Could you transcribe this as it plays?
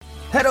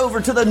Head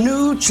over to the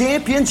new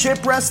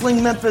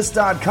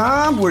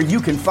ChampionshipWrestlingMemphis.com where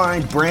you can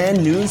find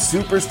brand new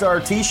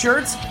Superstar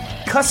t-shirts.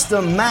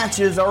 Custom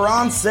matches are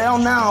on sale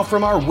now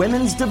from our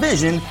women's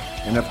division.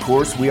 And of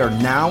course, we are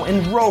now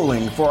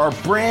enrolling for our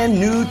brand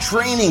new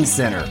training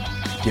center.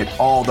 Get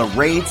all the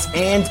rates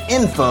and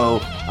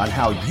info on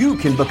how you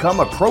can become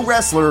a pro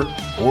wrestler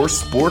or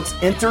sports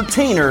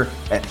entertainer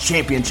at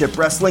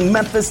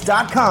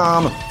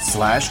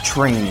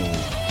ChampionshipWrestlingMemphis.com/training.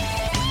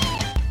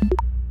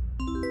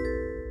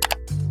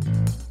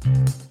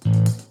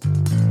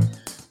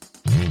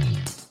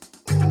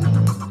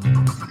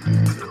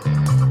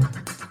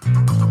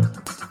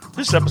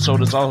 This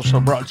episode is also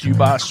brought to you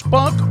by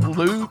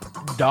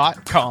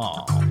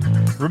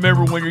SpunkLube.com.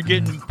 Remember, when you're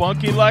getting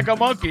funky like a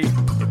monkey,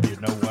 if you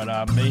know what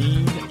I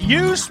mean,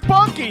 use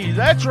Spunky.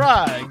 That's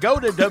right. Go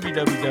to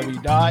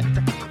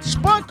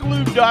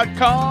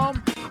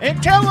www.spunklube.com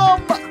and tell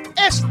them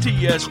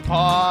STS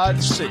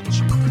Pod sent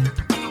you.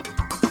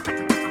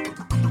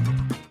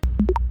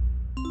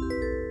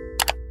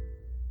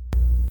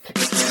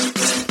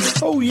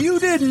 Oh, you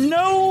didn't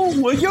know?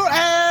 Well, your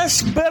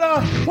ass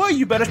better,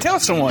 you better tell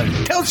someone.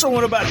 Tell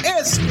someone about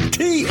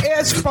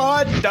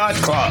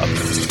STSpod.com.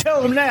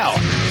 Tell them now.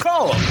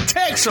 Call them.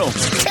 Text them.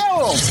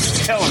 Tell them.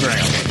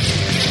 Telegram.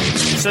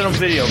 Send them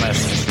video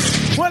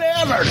messages.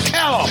 Whatever.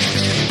 Tell them.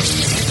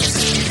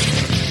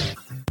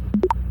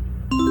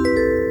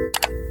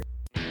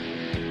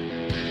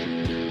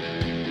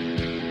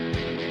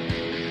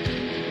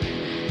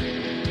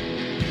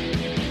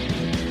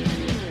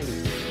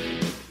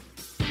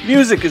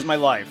 Music is my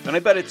life, and I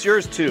bet it's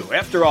yours too.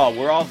 After all,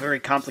 we're all very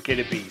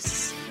complicated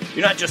beasts.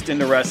 You're not just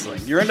into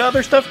wrestling, you're into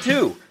other stuff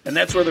too, and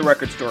that's where the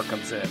record store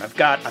comes in. I've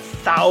got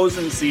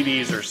 1,000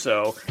 CDs or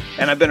so,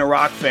 and I've been a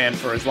rock fan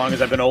for as long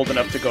as I've been old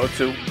enough to go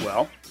to,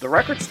 well, the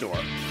record store.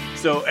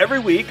 So every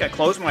week, I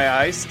close my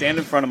eyes, stand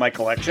in front of my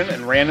collection,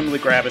 and randomly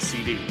grab a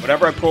CD.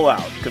 Whatever I pull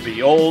out. Could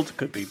be old,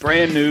 could be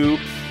brand new.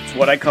 It's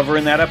what I cover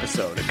in that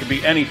episode. It could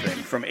be anything,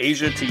 from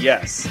Asia to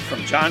Yes,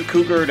 from John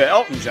Cougar to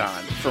Elton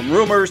John, from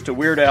Rumors to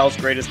Weird Al's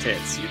greatest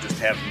hits. You just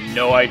have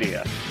no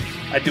idea.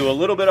 I do a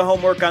little bit of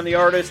homework on the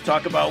artist,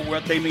 talk about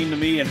what they mean to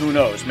me, and who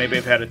knows, maybe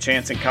I've had a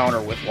chance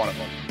encounter with one of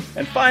them.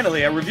 And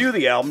finally, I review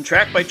the album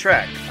track by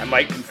track. I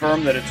might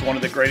confirm that it's one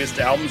of the greatest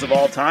albums of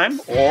all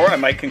time, or I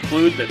might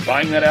conclude that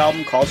buying that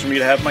album calls for me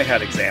to have my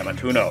head examined.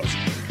 Who knows?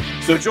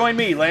 So join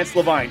me, Lance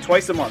Levine,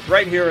 twice a month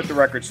right here at the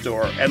record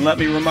store, and let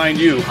me remind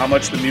you how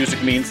much the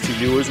music means to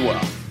you as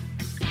well.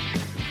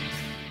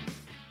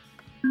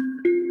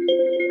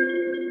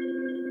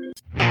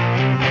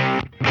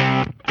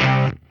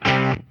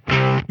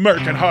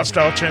 American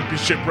Hostile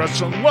Championship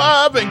Wrestling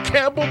live in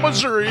Campbell,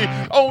 Missouri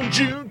on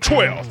June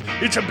 12th.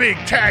 It's a big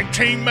tag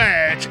team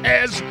match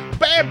as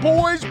Bad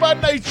Boys by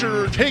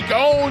Nature take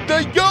on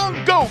the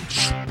Young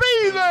Goats.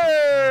 Be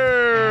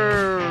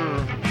there!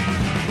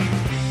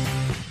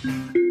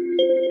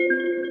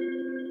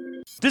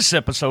 This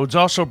episode's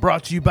also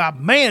brought to you by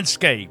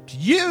Manscaped.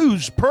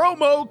 Use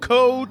promo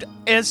code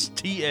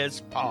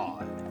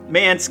STSPOD.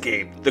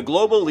 Manscaped, the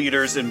global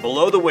leaders in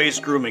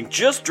below-the-waist grooming,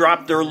 just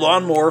dropped their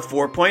Lawnmower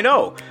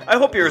 4.0. I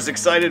hope you're as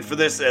excited for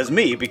this as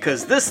me,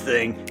 because this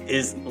thing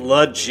is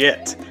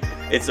legit.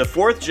 It's a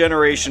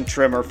 4th-generation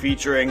trimmer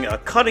featuring a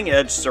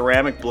cutting-edge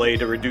ceramic blade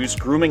to reduce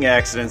grooming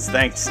accidents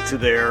thanks to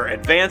their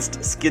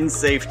advanced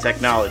skin-safe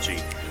technology.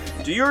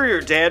 Do you or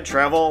your dad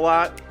travel a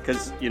lot?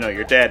 Because,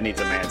 your dad needs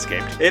a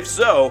Manscaped. If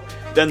so,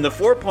 then the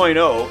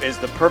 4.0 is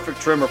the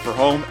perfect trimmer for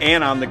home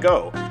and on the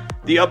go.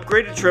 The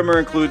upgraded trimmer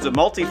includes a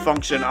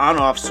multi-function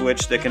on-off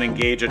switch that can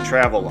engage a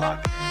travel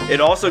lock. It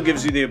also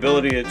gives you the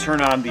ability to turn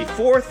on the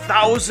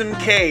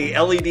 4000K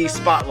LED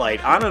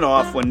spotlight on and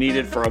off when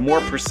needed for a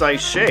more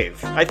precise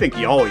shave. I think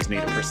you always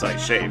need a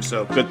precise shave,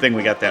 so good thing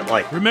we got that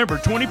light. Remember,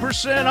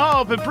 20%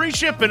 off and free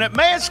shipping at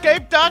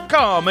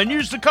manscaped.com and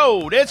use the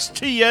code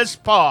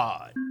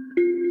STSPOD.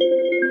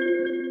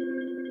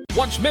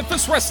 Watch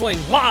Memphis Wrestling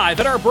live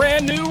at our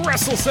brand new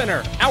Wrestle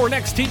Center. Our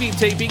next TV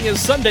taping is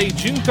Sunday,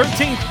 June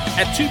 13th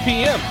at 2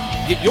 p.m.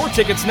 Get your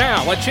tickets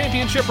now at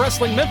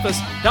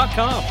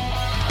ChampionshipWrestlingMemphis.com.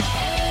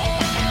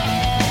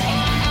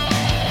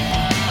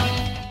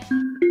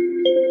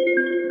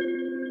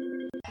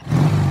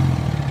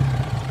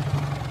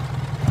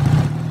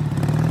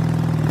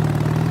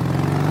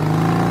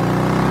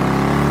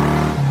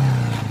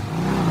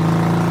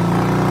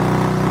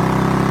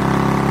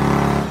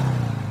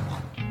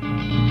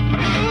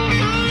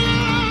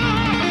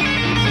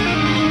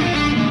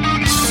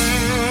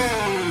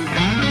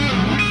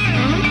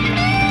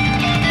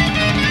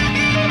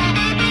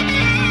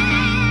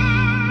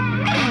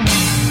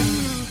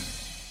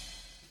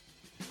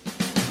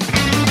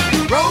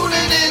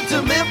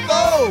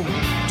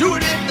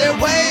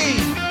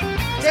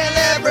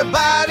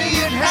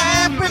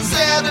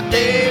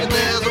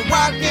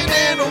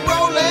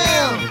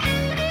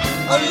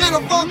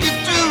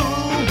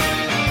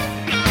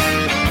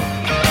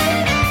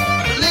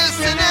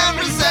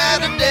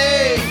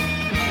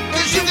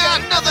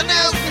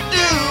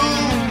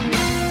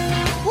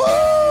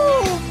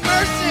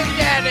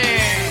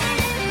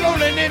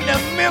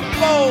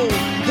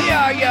 Here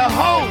I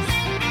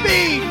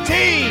BT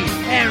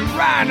and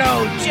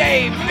Rhino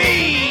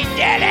JB.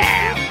 Daddy!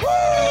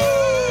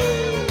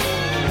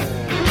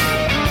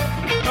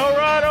 All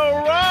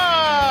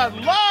right.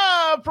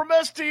 Live from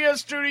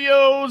STS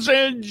Studios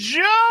in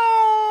Jonesboro,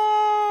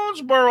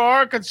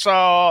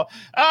 Arkansas.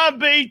 I'm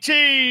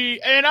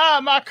BT, and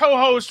I'm my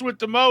co-host with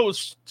the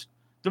most,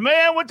 the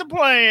man with the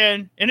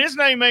plan, and his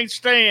name ain't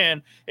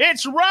Stan.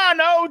 It's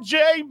Rhino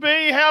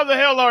JB. How the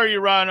hell are you,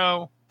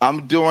 Rhino?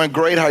 I'm doing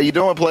great. How you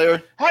doing,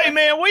 player? Hey,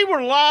 man, we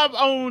were live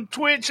on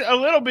Twitch a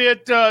little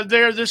bit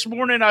there this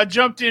morning. I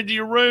jumped into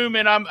your room,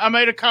 and I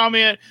made a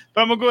comment,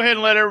 but I'm going to go ahead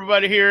and let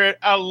everybody hear it.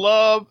 I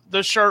love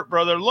the shirt,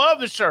 brother. Love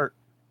the shirt.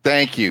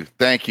 Thank you.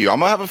 I'm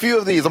gonna have a few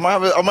of these. I'm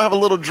gonna have a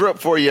little drip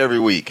for you every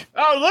week.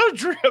 Oh, little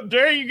drip.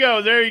 There you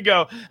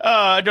go.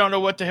 I don't know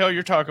what the hell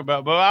you're talking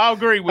about, but I'll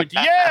agree with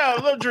you. Yeah,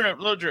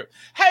 little drip.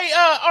 Hey,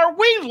 are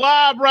we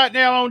live right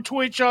now on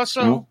Twitch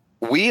also?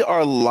 We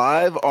are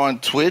live on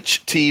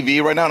Twitch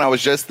TV right now, and I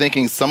was just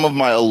thinking some of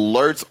my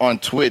alerts on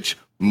Twitch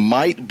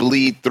might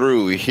bleed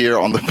through here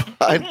on the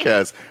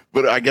podcast,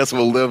 but I guess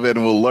we'll live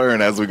and we'll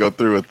learn as we go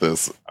through with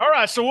this. All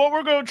right, so what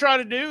we're going to try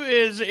to do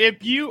is,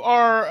 if you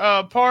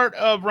are part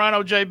of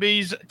Rhino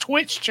JB's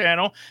Twitch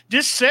channel,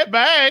 just sit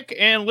back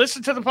and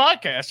listen to the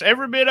podcast.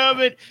 Every bit of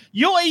it.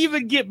 You'll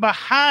even get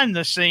behind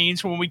the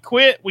scenes. When we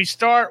quit, we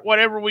start,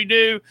 whatever we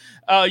do,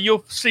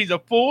 you'll see the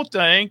full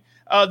thing.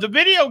 The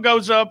video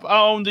goes up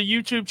on the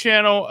YouTube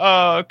channel,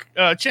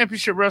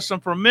 Championship Wrestling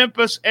from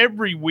Memphis,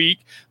 every week.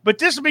 But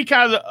this will be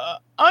kind of the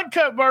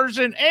uncut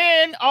version,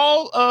 and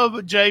all of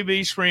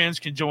JB's friends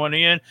can join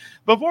in.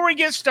 Before we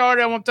get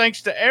started, I want to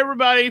thanks to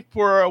everybody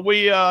for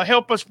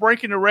help us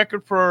breaking the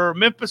record for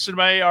Memphis in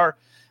May. Our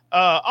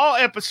all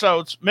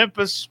episodes,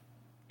 Memphis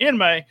in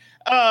May.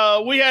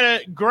 We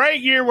had a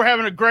great year. We're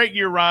having a great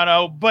year,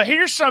 Rhino. But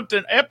here's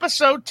something.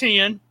 Episode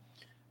 10.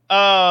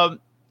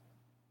 I'm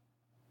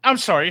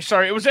sorry.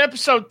 It was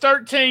episode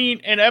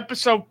 13 and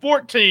episode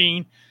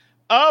 14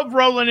 of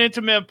Rolling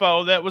Into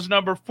Mempo. That was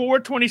number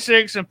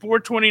 426 and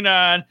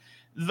 429.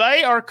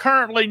 They are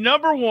currently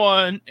number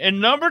 1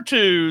 and number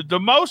 2, the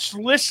most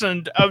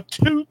listened of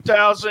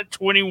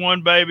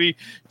 2021, baby.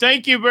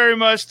 Thank you very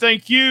much.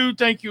 Thank you.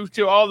 Thank you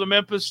to all the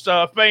Memphis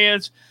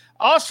fans.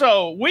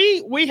 Also,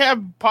 we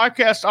have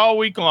podcasts all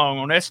week long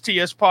on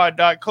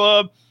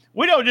stspod.club.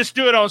 We don't just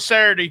do it on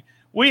Saturday.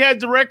 We had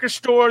the record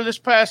store this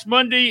past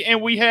Monday,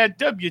 and we had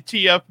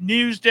WTF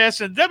News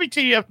Desk. And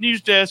WTF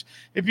News Desk,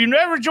 if you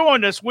never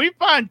joined us, we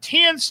find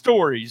 10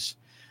 stories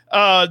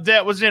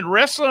that was in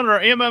wrestling or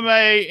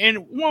MMA.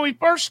 And when we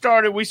first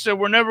started, we said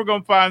we're never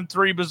going to find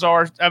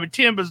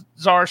 10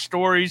 bizarre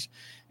stories.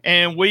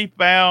 And we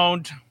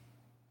found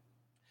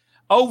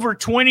over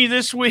 20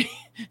 this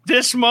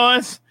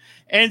month.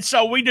 And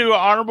so we do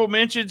honorable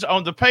mentions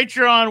on the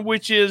Patreon,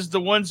 which is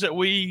the ones that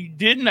we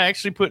didn't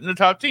actually put in the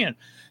top 10.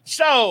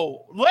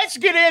 So let's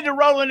get into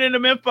Rolling Into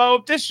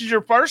Mempo. If this is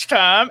your first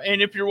time, and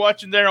if you're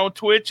watching there on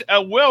Twitch,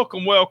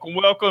 welcome.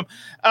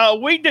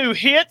 We do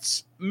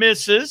hits,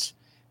 misses,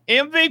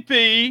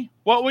 MVP,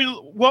 what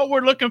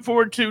we're looking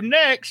forward to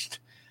next,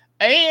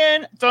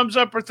 and thumbs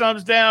up or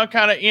thumbs down,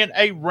 kind of in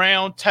a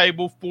round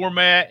table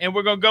format. And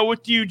we're going to go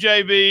with you,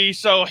 JB.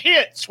 So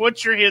hits,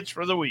 what's your hits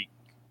for the week?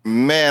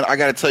 Man, I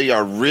got to tell you, I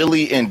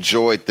really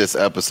enjoyed this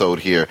episode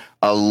here.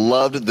 I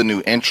loved the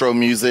new intro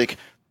music.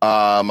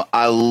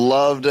 I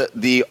loved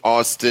the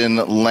Austin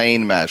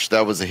Lane match.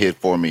 That was a hit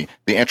for me.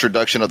 The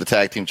introduction of the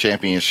tag team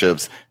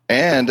championships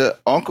and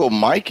Uncle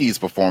Mikey's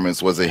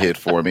performance was a hit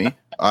for me.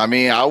 I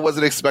mean, I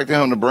wasn't expecting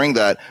him to bring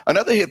that.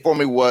 Another hit for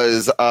me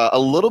was a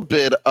little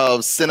bit of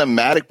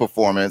cinematic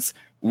performance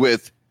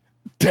with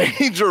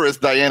Dangerous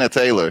Diana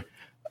Taylor.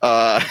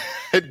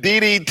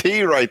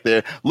 DDT right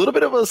there. A little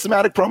bit of a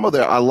cinematic promo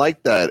there. I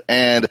like that.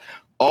 And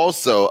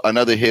also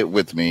another hit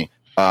with me,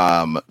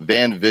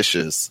 Van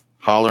Vicious.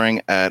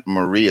 Hollering at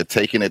Maria,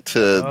 taking it to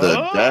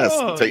the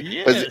desk.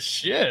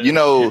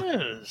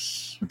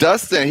 Yes.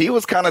 Dustin, he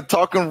was kind of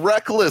talking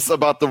reckless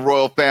about the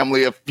royal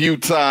family a few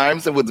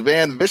times, and with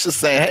Van Vicious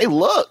saying, hey,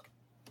 look,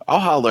 I'll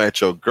holler at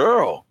your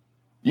girl.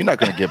 You're not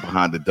going to get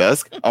behind the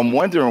desk. I'm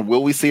wondering,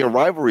 will we see a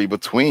rivalry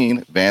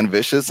between Van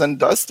Vicious and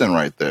Dustin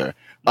right there?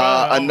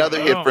 Another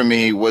hit for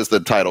me was the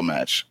title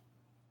match.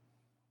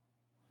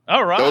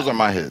 All right. Those are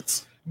my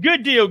hits.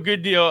 Good deal.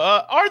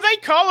 Are they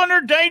calling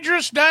her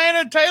Dangerous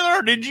Diana Taylor?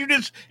 Or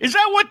is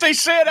that what they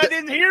said? I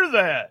didn't hear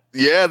that.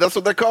 Yeah, that's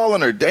what they're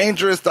calling her.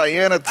 Dangerous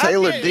Diana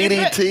Taylor,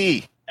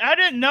 DDT. I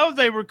didn't know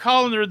they were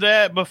calling her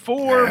that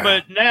before,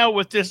 but now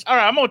with this. All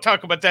right, I'm going to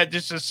talk about that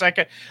just in a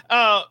second.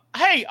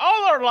 Hey,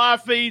 all our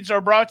live feeds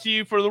are brought to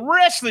you for the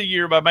rest of the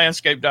year by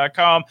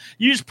Manscaped.com.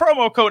 Use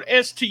promo code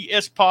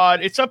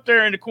STSPOD. It's up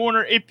there in the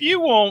corner. If you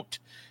want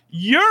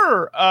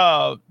your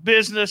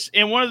business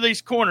in one of these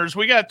corners,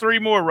 we got 3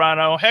 more,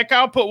 Rhino. Heck,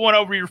 I'll put one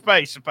over your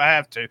face if I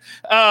have to.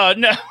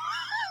 No.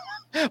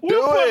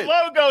 We'll put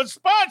logos,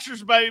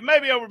 sponsors, baby,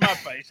 maybe over my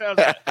face. How's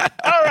that?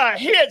 All right,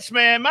 hits,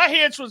 man. My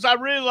hits was I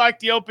really like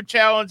the Open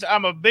Challenge.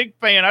 I'm a big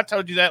fan. I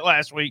told you that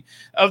last week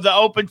of the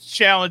Open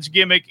Challenge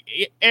gimmick.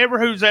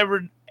 Who's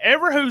ever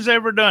who's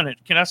ever done it.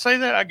 Can I say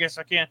that? I guess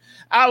I can.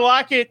 I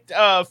like it.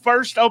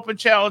 First open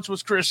challenge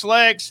was Chris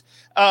Lex.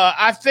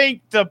 I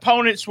think the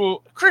opponents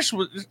Chris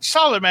was a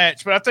solid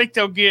match, but I think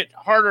they'll get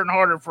harder and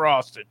harder for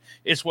Austin,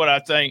 is what I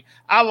think.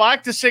 I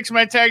like the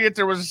 6-man tag, if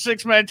there was a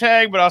 6-man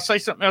tag, but I'll say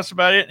something else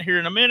about it here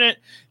in a minute.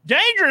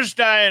 Dangerous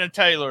Diana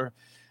Taylor.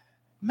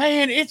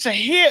 Man, it's a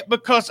hit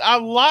because I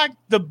like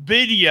the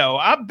video.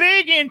 I'm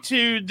big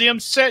into them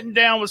sitting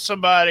down with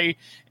somebody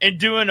and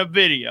doing a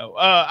video.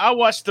 I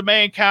watched the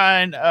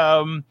Mankind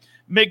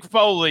Mick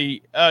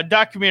Foley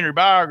documentary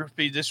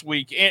biography this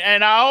week,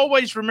 and I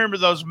always remember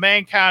those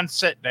Mankind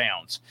sit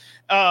downs.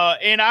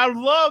 And I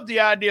love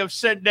the idea of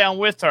sitting down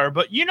with her.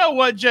 But you know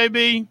what,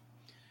 JB?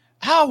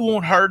 I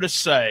want her to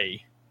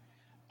say,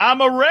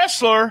 I'm a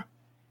wrestler,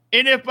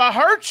 and if I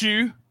hurt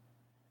you,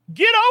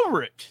 get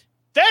over it.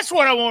 That's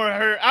what I want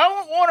her. I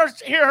don't want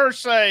to hear her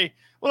say,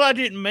 well, I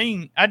didn't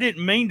mean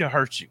to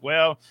hurt you.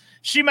 Well,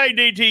 she may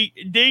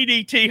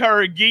DDT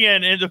her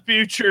again in the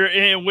future,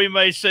 and we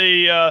may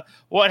see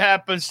what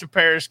happens to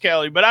Paris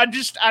Kelly. But I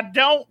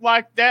don't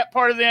like that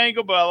part of the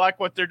angle, but I like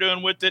what they're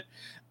doing with it.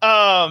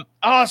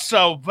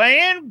 Also,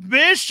 Van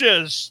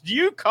Vicious,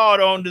 you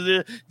caught on to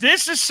this.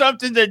 This is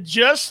something that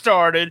just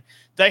started.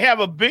 They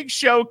have a big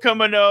show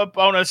coming up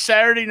on a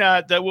Saturday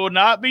night that will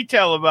not be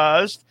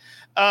televised.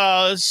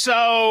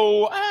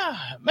 So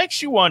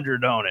makes you wonder,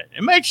 don't it?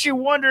 It makes you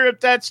wonder if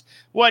that's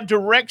what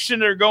direction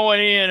they're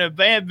going in. If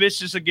Van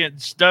Vicious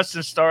against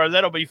Dustin Starr,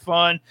 that'll be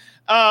fun.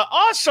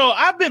 Also,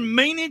 I've been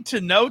meaning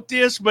to note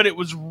this, but it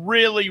was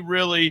really,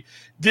 really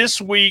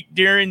this week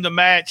during the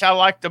match. I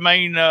like the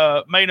main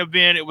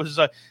event. It was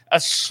a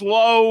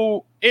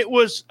slow. It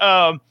was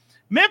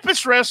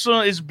Memphis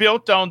Wrestling is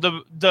built on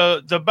the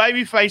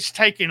babyface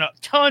taking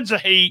tons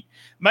of heat,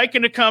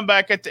 making a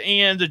comeback at the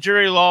end. The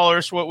Jerry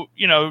Lawler,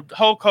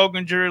 Hulk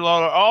Hogan, Jerry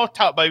Lawler, all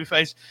top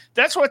babyface.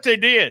 That's what they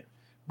did.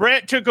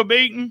 Brett took a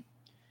beating.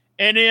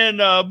 And then,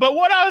 but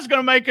what I was going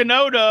to make a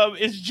note of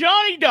is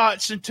Johnny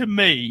Dotson, to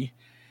me,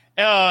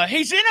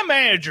 he's in a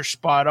manager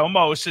spot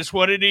almost is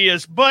what it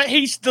is, but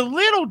he's the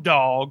little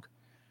dog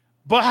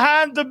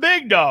behind the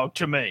big dog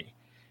to me.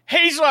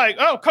 He's like,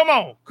 oh, come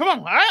on.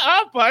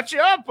 I'll fight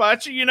you,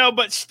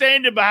 but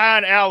standing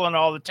behind Alan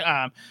all the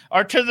time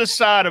or to the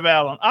side of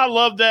Alan. I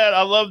love that.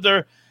 I love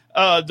their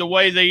the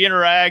way they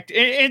interact,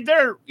 and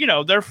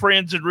they're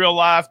friends in real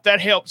life.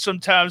 That helps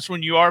sometimes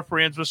when you are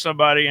friends with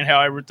somebody and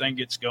how everything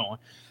gets going.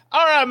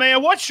 All right,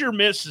 man, what's your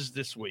misses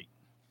this week?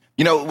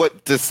 You know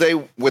what to say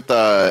with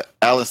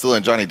Alan Steele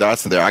and Johnny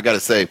Dotson there? I got to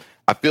say,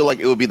 I feel like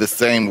it would be the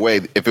same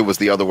way if it was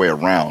the other way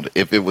around.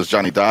 If it was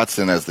Johnny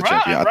Dotson as the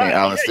champion, I think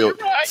Alan Steele, you're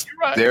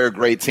right. They're a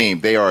great team.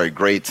 They are a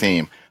great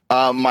team.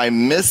 My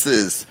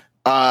misses,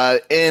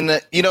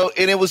 and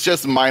it was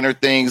just minor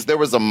things. There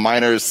was a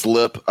minor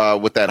slip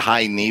with that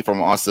high knee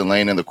from Austin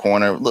Lane in the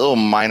corner. Little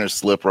minor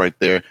slip right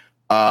there.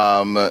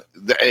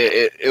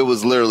 It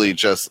was literally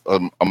just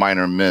a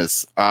minor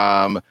miss.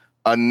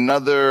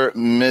 Another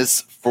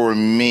miss for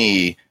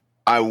me,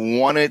 I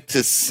wanted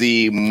to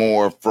see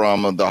more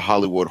from the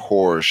Hollywood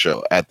Horror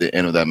Show at the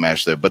end of that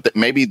match there, but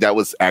maybe that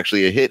was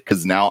actually a hit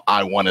because now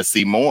I want to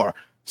see more.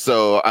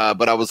 So,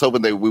 but I was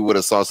hoping that we would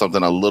have saw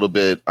something a little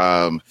bit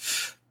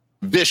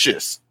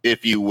vicious,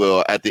 if you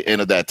will, at the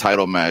end of that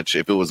title match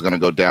if it was going to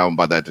go down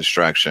by that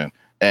distraction.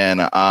 And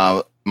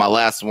my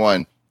last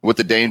one with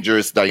the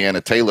Dangerous Diana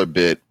Taylor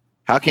bit,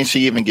 how can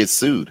she even get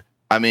sued?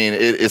 I mean,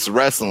 it's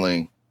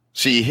wrestling.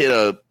 She hit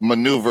a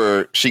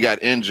maneuver. She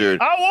got injured.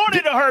 I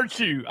wanted to hurt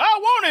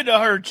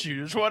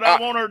you. Is what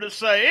I want her to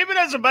say. Even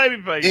as a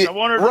babyface, I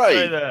want her to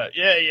say that.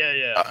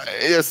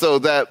 Yeah. So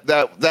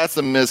that's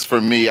a miss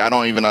for me. I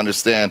don't even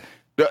understand.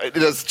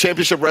 Does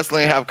Championship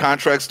Wrestling have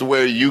contracts to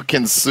where you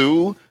can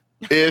sue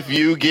if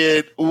you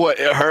get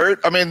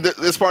hurt? I mean,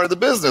 it's part of the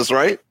business,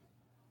 right?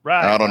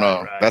 Right. I don't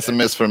know. Right. That's a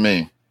miss for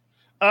me.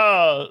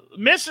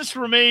 Misses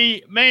for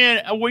me,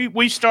 man,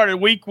 we started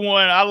week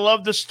 1. I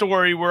love the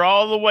story. We're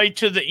all the way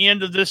to the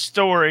end of this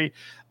story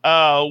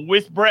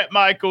with Bret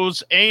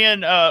Michaels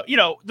and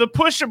the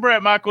push of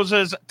Bret Michaels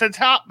as the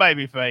top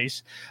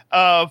babyface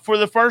for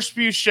the first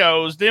few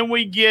shows. Then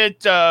we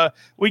get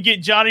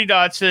Johnny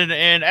Dotson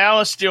and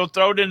Alan Steele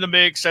thrown in the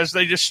mix as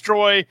they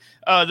destroy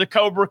the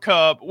Cobra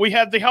Cup. We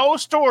have the whole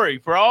story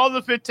for all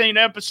the 15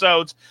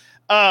 episodes.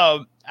 I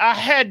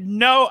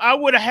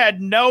would have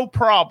had no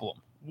problem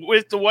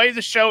with the way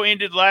the show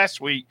ended last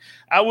week.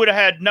 I would have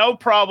had no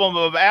problem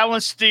of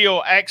Alan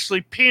Steele actually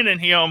pinning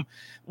him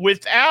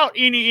without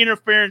any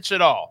interference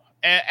at all.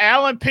 And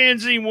Alan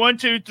pins him 1,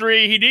 2,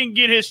 3. He didn't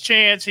get his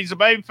chance. He's a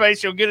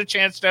babyface. He'll get a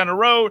chance down the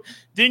road.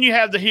 Then you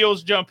have the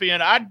heels jump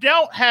in. I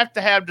don't have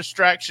to have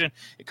distraction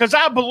because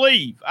I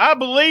believe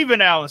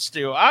in Alan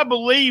Steele. I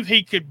believe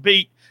he could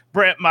beat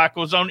Bret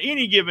Michaels on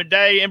any given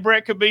day, and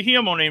Bret could beat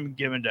him on any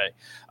given day.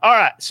 All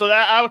right, so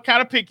that I would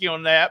kind of pick you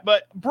on that.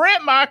 But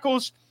Bret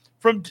Michaels,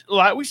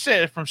 like we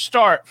said, from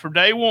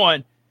day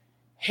one,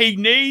 he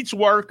needs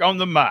work on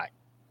the mic.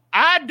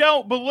 I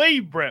don't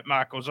believe Bret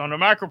Michaels on the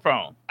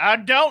microphone. I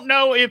don't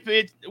know if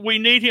we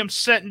need him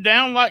sitting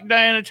down like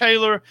Diana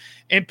Taylor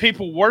and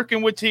people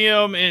working with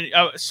him and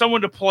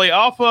someone to play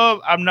off of.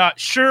 I'm not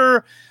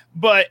sure,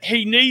 but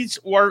he needs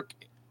work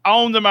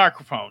on the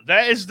microphone.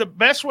 That is the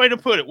best way to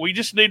put it. We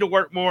just need to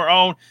work more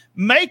on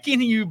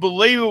making you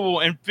believable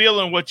and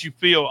feeling what you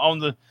feel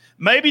on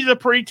maybe the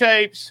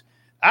pre-tapes.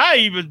 I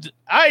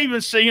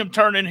even see him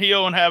turning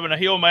heel and having a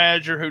heel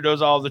manager who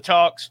does all the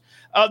talks.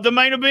 The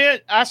main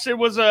event, I said,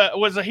 was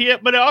a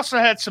hit, but it also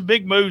had some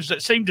big moves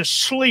that seemed to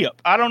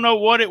slip. I don't know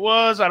what it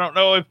was. I don't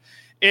know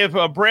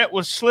if Bret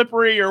was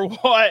slippery or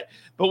what,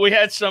 but we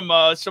had some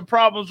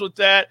problems with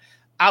that.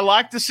 I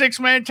like the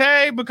 6-man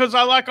tag because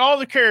I like all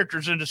the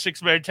characters in the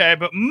 6-man tag,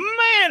 but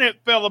man, it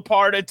fell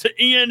apart at the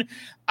end.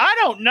 I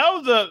don't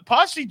know. The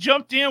posse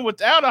jumped in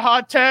without a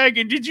hot tag,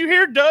 and did you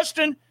hear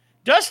Dustin?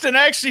 Dustin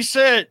actually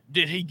said,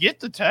 "Did he get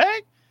the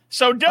tag?"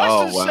 So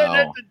Dustin's sitting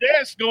at the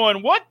desk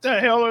going, "What the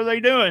hell are they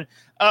doing?"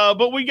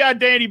 But we got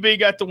Danny B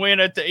got the win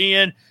at the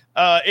end,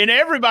 and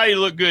everybody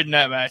looked good in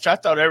that match. I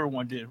thought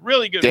everyone did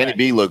really good. Danny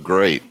B looked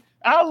great.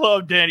 I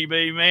love Danny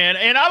B, man,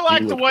 and I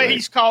like the way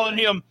he's calling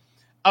him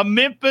a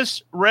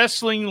Memphis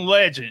wrestling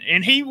legend.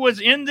 And he was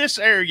in this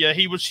area.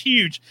 He was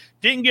huge.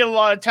 Didn't get a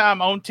lot of time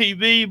on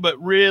TV,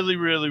 but really,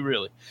 really,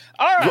 really.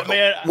 All right,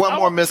 man. One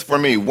more miss for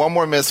me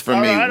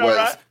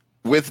was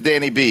with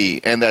Danny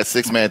B and that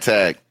 6-man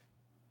tag.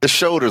 The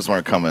shoulders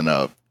weren't coming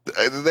up.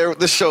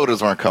 The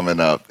shoulders weren't coming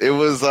up. It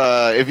was,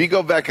 if you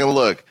go back and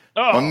look,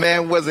 my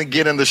man wasn't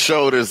getting the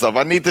shoulders up.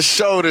 I need the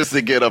shoulders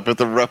to get up at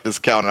the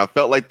roughest count. And I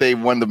felt like they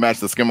won the match,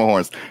 the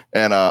Skimmerhorns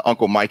and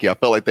Uncle Mikey. I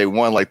felt like they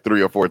won like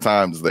 3 or 4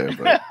 times there.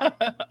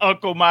 But.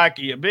 Uncle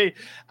Mikey.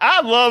 I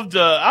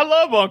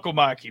love Uncle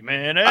Mikey,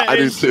 man. I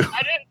do too.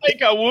 I didn't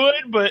think I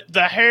would, but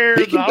the hair,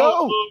 he can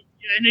go.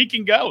 And he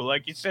can go,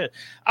 like you said.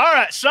 All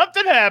right,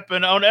 something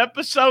happened on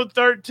episode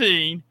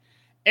 13,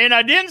 and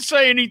I didn't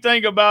say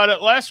anything about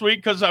it last week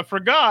because I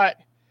forgot.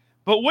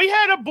 But we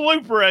had a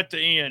blooper at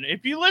the end.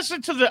 If you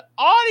listen to the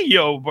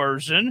audio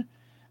version,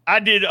 I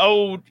did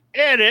old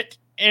edit,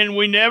 and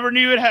we never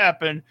knew it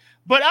happened.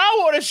 But I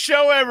want to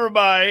show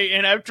everybody,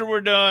 and after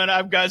we're done,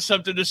 I've got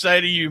something to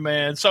say to you,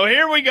 man. So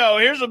here we go.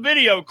 Here's a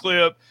video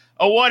clip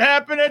of what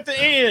happened at the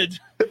end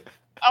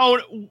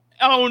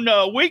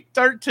on week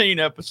 13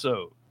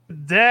 episode.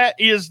 That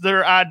is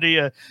their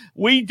idea.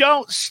 We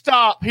don't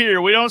stop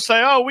here. We don't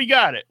say, "Oh, we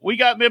got it. We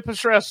got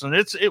Memphis Wrestling."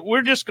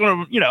 We're just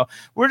going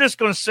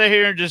to sit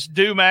here and just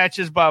do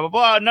matches, blah, blah,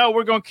 blah. No,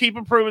 we're going to keep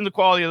improving the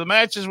quality of the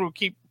matches. We'll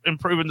keep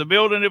improving the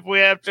building if we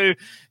have to,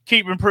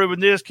 keep improving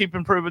this, keep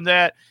improving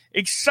that.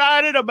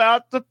 Excited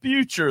about the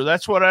future.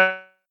 That's what I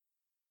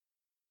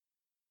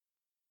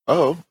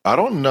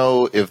don't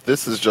know if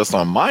this is just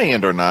on my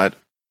end or not,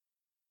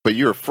 but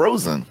you're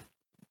frozen.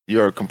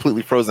 You're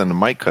completely frozen. The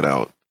mic cut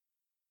out.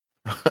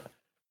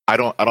 I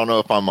don't know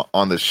if I'm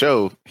on the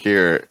show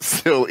here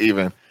still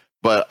even,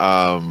 but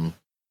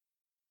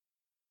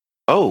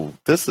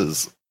this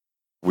is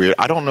weird.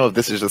 I don't know if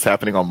this is just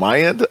happening on my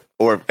end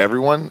or if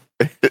everyone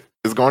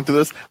is going through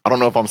this. I don't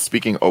know if I'm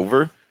speaking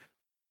over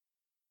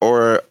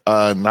or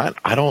not.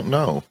 I don't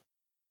know.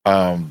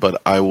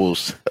 But I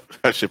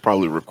should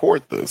probably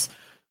record this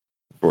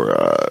for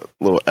a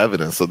little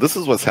evidence. So this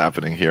is what's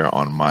happening here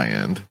on my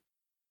end.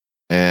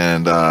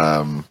 And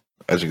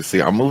as you can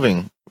see, I'm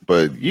moving,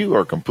 but you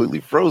are completely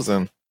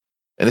frozen.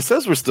 And it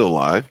says we're still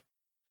live.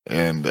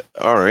 And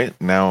all right,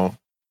 now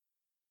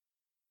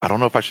I don't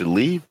know if I should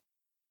leave.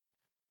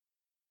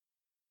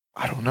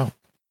 I don't know.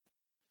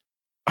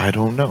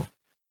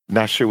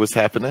 Not sure what's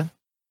happening.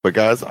 But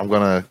guys, I'm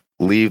going to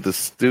leave the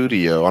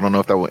studio. I don't know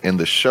if that will end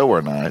the show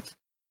or not.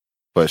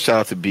 But shout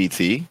out to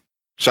BT.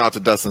 Shout out to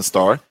Dustin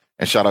Starr.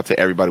 And shout out to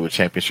everybody with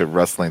Championship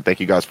Wrestling. Thank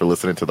you guys for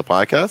listening to the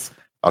podcast.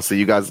 I'll see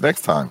you guys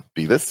next time.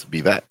 Be this,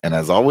 be that. And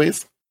as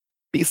always,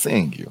 be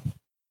seeing you.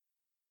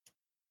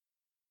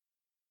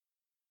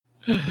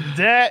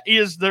 That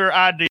is their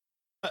idea.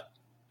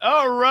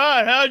 All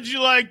right. How'd you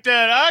like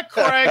that? I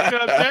cracked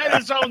up.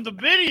 That is on the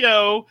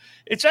video.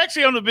 It's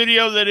actually on the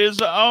video that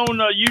is on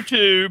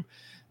YouTube.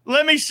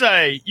 Let me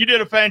say, you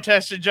did a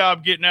fantastic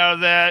job getting out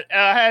of that.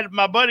 I had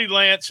my buddy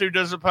Lance, who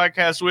does a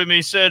podcast with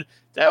me, said,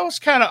 that was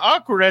kind of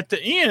awkward at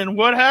the end.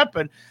 What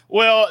happened?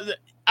 Well,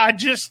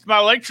 my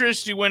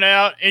electricity went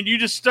out, and you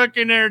just stuck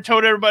in there and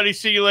told everybody,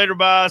 see you later,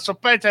 bye. So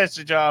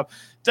fantastic job.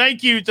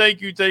 Thank you.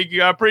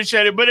 I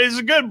appreciate it. But it's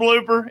a good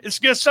blooper. It's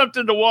just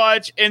something to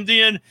watch. And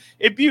then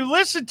if you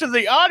listen to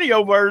the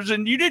audio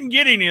version, you didn't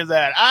get any of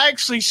that. I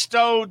actually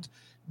stole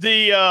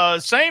the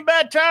same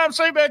bad time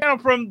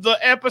from the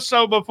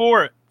episode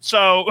before it.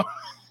 So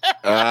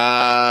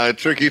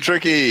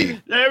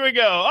tricky. There we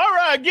go. All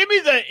right, give me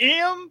the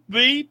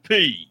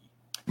MVP.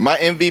 My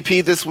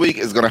MVP this week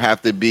is going to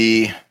have to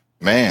be,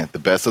 man, the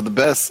best of the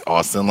best,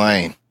 Austin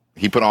Lane.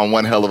 He put on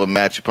one hell of a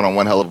match. He put on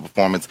one hell of a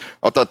performance.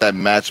 I thought that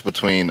match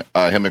between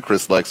him and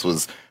Chris Lex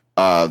was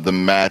the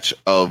match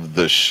of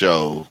the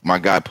show. My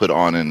guy put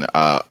on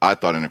I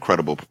thought, an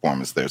incredible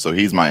performance there. So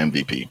he's my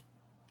MVP.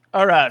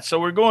 All right, so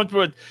we're going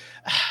through it.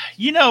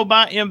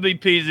 My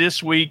MVP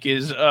this week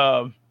is,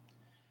 I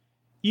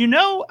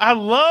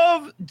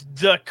love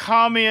the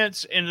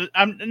comments, and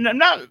I'm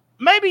not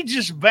maybe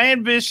just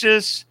Van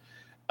Vicious,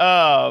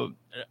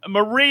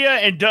 Maria,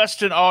 and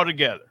Dustin all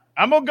together.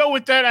 I'm gonna go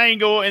with that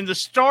angle in the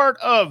start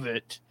of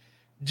it.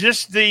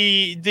 Just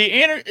the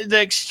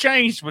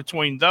exchange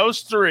between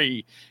those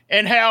three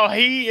and how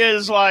he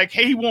is like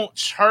he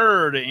wants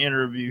her to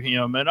interview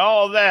him and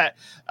all that.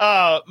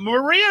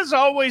 Maria's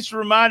always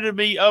reminded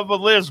me of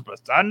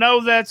Elizabeth. I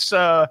know that's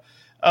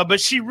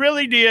but she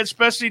really did,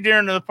 especially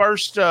during the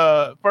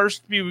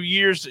first few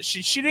years. That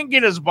she didn't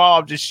get as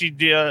involved as she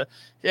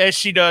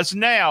does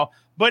now.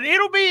 But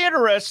it'll be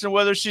interesting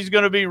whether she's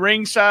going to be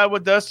ringside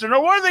with Dustin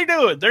or what are they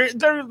doing?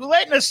 They're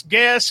letting us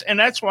guess, and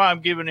that's why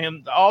I'm giving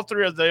him all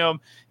three of them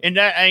in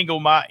that angle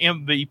my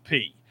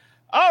MVP.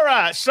 All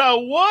right, so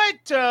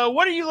what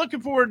are you looking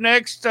for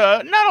next?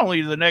 Not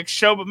only the next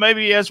show, but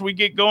maybe as we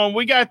get going,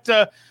 we got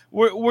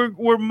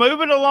we're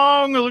moving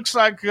along. It looks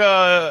like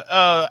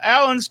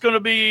Alan's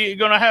going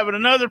to have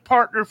another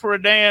partner for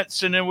a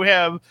dance, and then we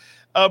have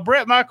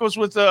Brett Michaels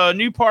with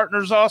new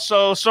partners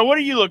also. So what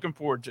are you looking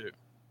forward to?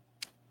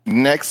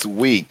 Next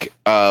week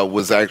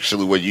was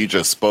actually what you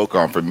just spoke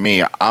on for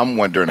me. I'm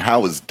wondering,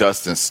 how is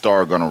Dustin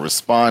Starr going to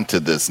respond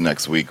to this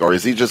next week? Or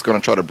is he just going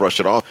to try to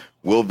brush it off?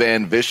 Will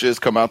Van Vicious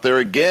come out there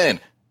again?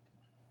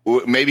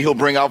 Maybe he'll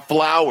bring out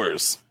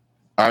flowers.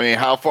 I mean,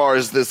 how far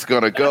is this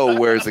going to go?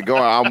 Where is it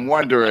going? I'm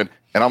wondering,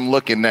 and I'm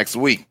looking next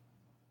week.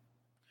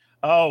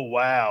 Oh,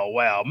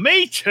 wow.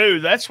 Me too.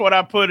 That's what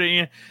I put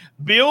in.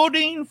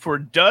 Building for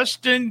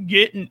Dustin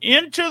getting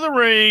into the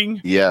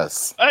ring.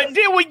 Yes.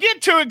 Did we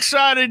get too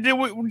excited? Did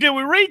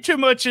we read too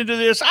much into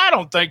this? I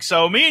don't think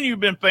so. Me and you've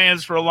been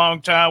fans for a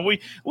long time.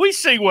 We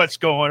see what's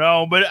going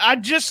on, but I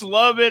just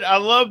love it. I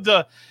love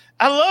the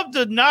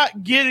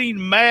not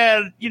getting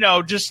mad,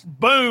 just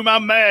boom,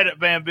 I'm mad at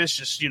Van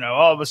Vicious,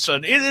 all of a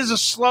sudden. It is a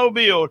slow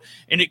build,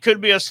 and it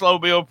could be a slow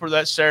build for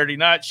that Saturday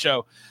night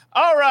show.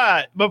 All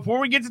right, before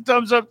we get to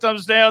thumbs up,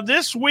 thumbs down,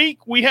 this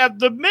week we have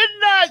the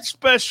Midnight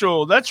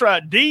Special. That's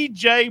right,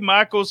 DJ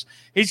Michaels.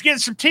 He's getting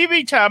some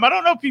TV time. I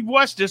don't know if you've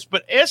watched this,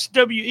 but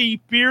SWE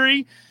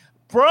Fury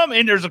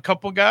and there's a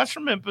couple guys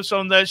from Memphis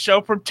on that show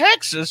from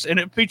Texas, and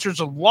it features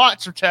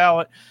lots of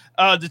talent.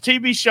 The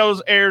TV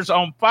show airs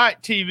on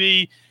Fight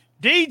TV.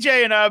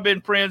 DJ and I have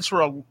been friends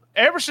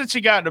ever since he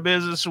got into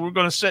business, so we're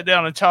going to sit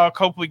down and talk,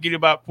 hopefully get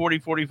about 40,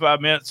 45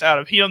 minutes out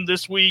of him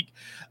this week.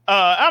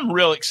 I'm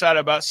real excited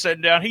about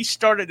sitting down. He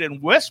started in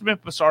West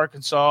Memphis,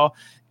 Arkansas,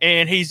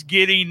 and he's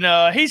kind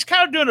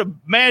of doing a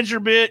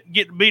manager bit,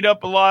 getting beat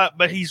up a lot,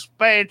 but he's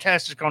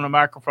fantastic on the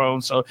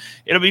microphone, so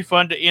it'll be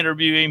fun to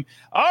interview him.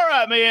 All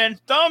right, man,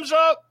 thumbs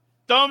up,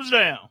 thumbs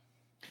down.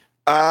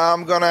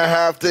 I'm going to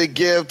have to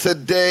give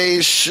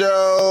today's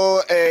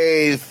show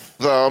a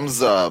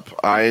thumbs up.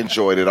 I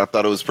enjoyed it. I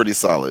thought it was pretty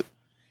solid.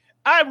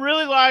 I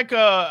really like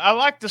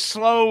the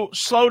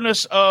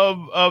slowness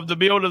of the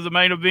build of the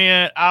main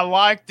event. I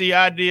like the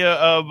idea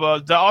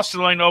of the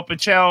Austin Lane Open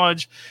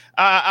Challenge.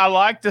 I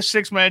like the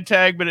 6-man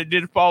tag, but it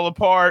did fall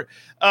apart.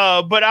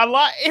 But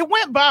it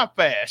went by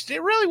fast.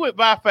 It really went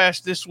by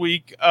fast this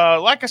week.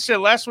 Like I said,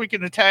 last week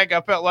in the tag,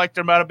 I felt like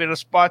there might have been a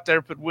spot there.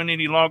 If it went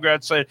any longer,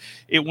 I'd say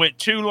it went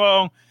too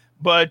long.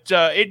 But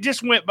it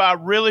just went by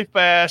really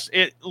fast.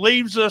 It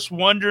leaves us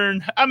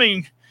wondering,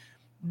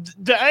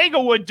 the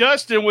angle with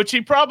Dustin, which he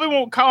probably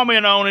won't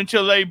comment on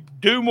until they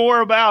do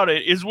more about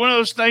it, is one of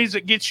those things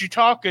that gets you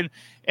talking.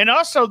 And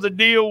also the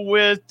deal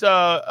with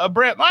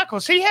Brett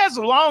Michaels. He has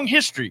a long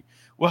history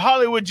with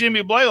Hollywood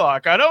Jimmy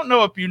Blaylock. I don't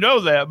know if you know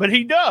that, but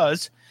he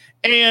does.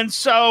 And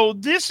so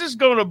this is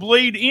going to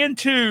bleed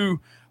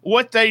into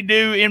what they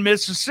do in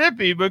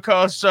Mississippi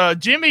because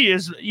Jimmy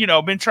has,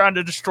 been trying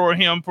to destroy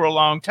him for a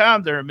long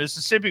time there in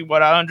Mississippi,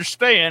 what I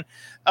understand.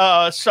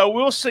 So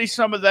we'll see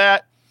some of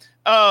that.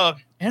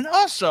 And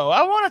also,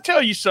 I want to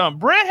tell you something.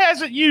 Brett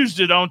hasn't used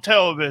it on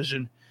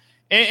television.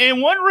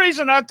 And one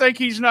reason I think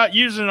he's not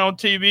using it on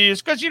TV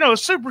is because,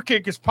 Super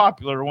Kick is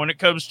popular when it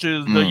comes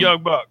to the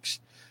Young Bucks.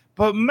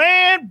 But,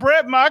 man,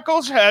 Brett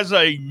Michaels has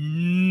a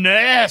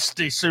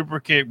nasty Super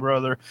Kick,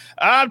 brother.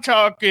 I'm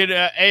talking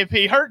if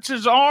he hurts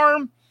his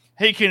arm,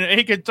 he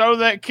can throw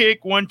that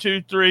kick 1,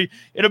 2, 3.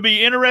 It'll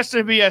be interesting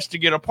if he has to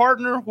get a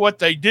partner, what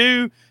they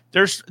do.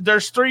 There's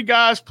 3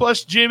 guys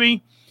plus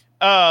Jimmy.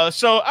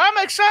 So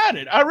I'm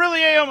excited. I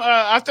really am.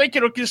 I think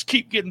it'll just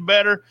keep getting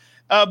better.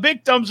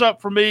 Big thumbs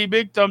up for me.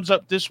 Big thumbs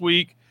up this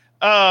week.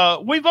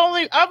 I've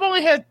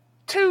only had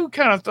 2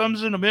 kind of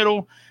thumbs in the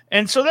middle,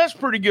 and so that's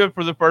pretty good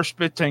for the first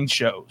 15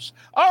 shows.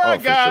 All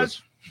right, guys.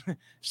 Sure.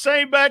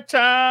 Same bad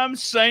time,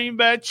 same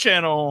bad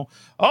channel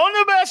on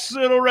the best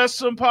little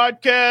wrestling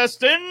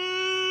podcast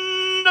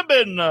in the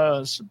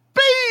business.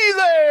 Be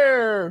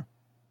there.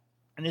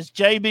 And as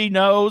JB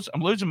knows,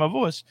 I'm losing my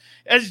voice.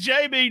 As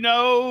JB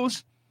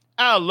knows,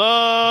 I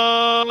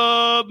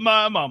love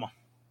my mama.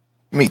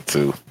 Me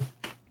too.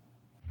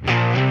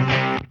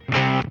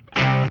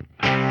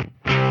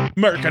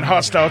 American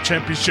Hostile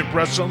Championship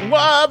Wrestling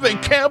live in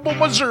Campbell,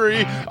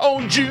 Missouri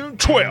on June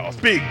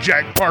 12th. Big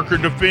Jack Parker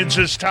defends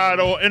his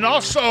title, and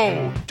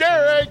also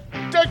Derek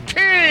the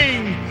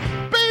King.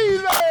 Be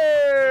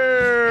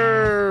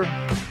there!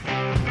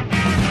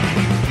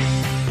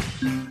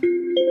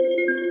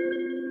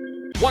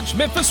 Watch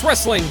Memphis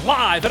Wrestling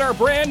live at our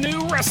brand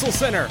new Wrestle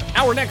Center.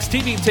 Our next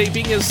TV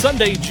taping is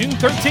Sunday, June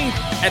 13th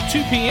at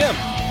 2 p.m.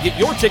 Get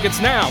your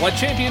tickets now at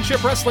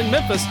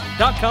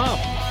ChampionshipWrestlingMemphis.com.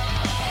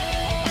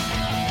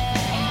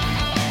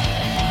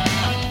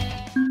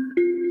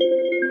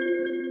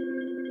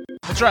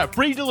 That's right,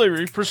 free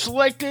delivery for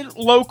selected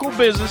local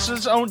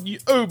businesses on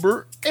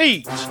Uber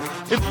Eats.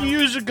 If you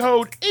use the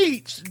code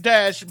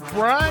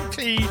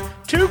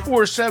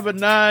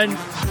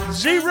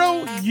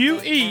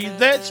EATS-BRIANT24790UE,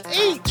 that's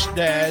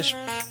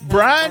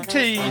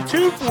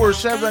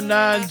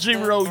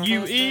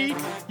EATS-BRIANT24790UE.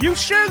 You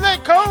share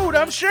that code,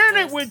 I'm sharing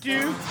it with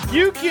you.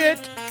 You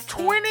get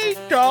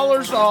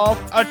 $20 off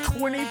a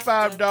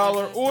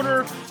 $25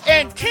 order,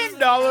 and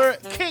 $10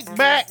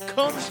 kickback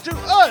comes to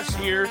us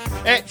here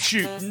at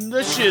Shooting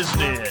the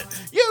Shiznit.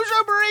 Use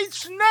Uber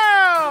Eats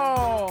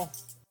now!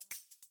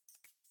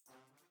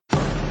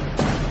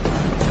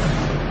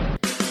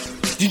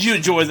 Did you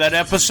enjoy that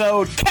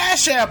episode?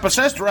 Cash App us,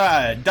 that's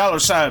right.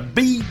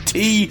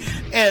 $BTSTS.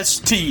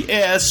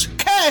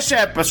 Cash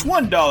App us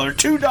 $1,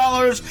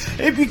 $2.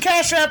 If you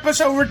Cash App us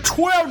over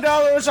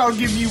 $12, I'll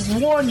give you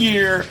 1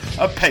 year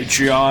of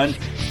Patreon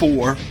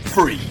for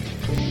free.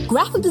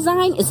 Graphic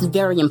design is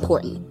very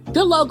important.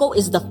 Your logo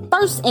is the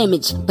first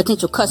image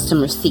potential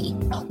customers see.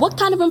 What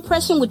kind of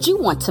impression would you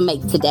want to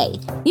make today?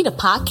 Need a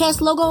podcast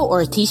logo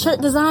or a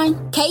t-shirt design?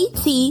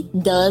 KT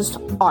does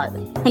art.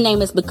 Her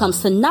name has become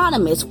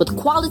synonymous with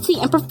quality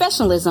and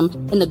professionalism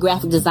in the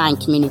graphic design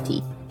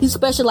community. She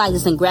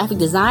specializes in graphic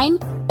design,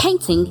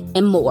 painting,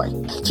 and more.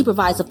 She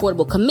provides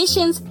affordable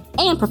commissions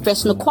and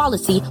professional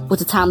quality with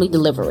a timely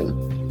delivery.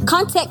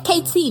 Contact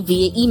KT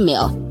via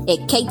email at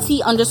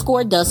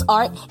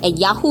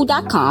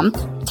kt_doesart@yahoo.com.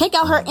 Check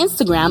out her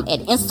Instagram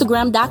at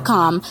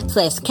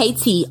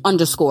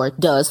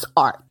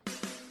instagram.com/kt_doesart.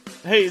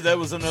 Hey, that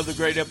was another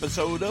great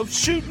episode of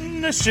Shooting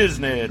the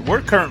Shiznit.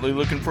 We're currently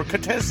looking for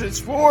contestants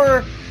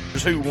for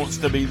Who Wants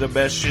to Be the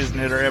Best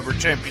Shiznitter Ever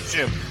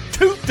Championship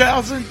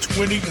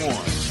 2021.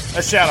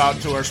 A shout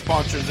out to our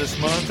sponsors this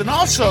month. And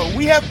also,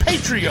 we have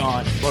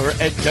Patreon. We're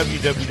at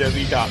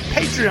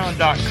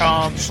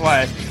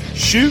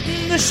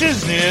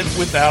www.patreon.com/shootingtheshiznit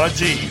without a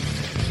G.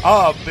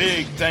 A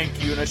big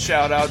thank you and a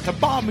shout out to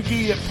Bob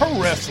McGee at Pro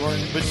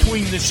Wrestling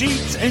Between the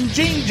Sheets and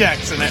Gene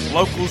Jackson at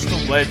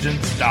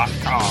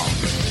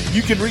localstolegends.com.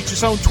 You can reach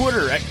us on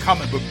Twitter at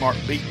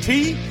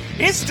comicbookmarkbt,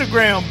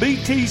 Instagram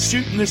BT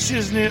Shooting the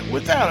Shiznit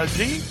without a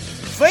G,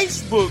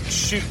 Facebook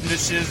Shooting the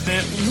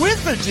Shiznit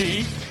with a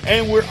G,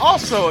 and we're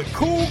also at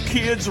Cool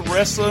Kids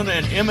Wrestling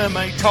and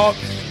MMA Talk.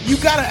 You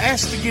gotta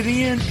ask to get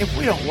in. If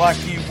we don't like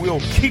you,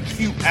 we'll kick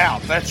you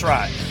out. That's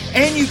right.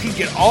 And you can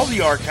get all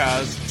the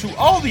archives to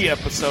all the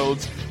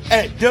episodes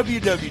at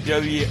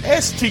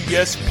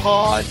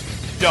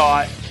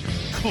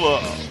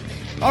www.stspod.club.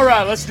 All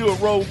right, let's do a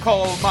roll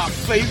call of my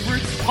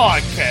favorite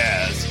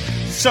podcast.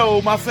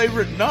 So my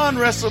favorite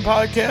non-wrestling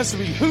podcast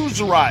would be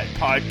Who's Right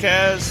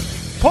Podcast,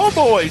 Po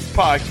Boys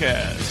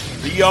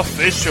Podcast, The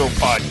Official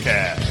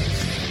Podcast,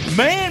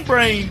 Man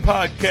Brain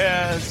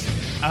Podcast,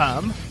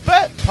 I'm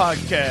Fat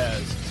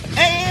Podcast,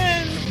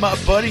 and my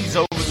buddies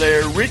over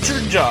there,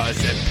 Richard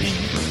Josh at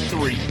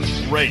P3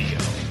 Radio.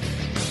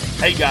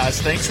 Hey guys,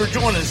 thanks for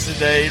joining us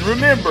today, and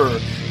remember,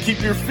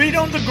 keep your feet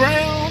on the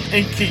ground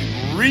and keep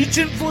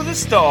reaching for the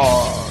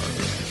stars.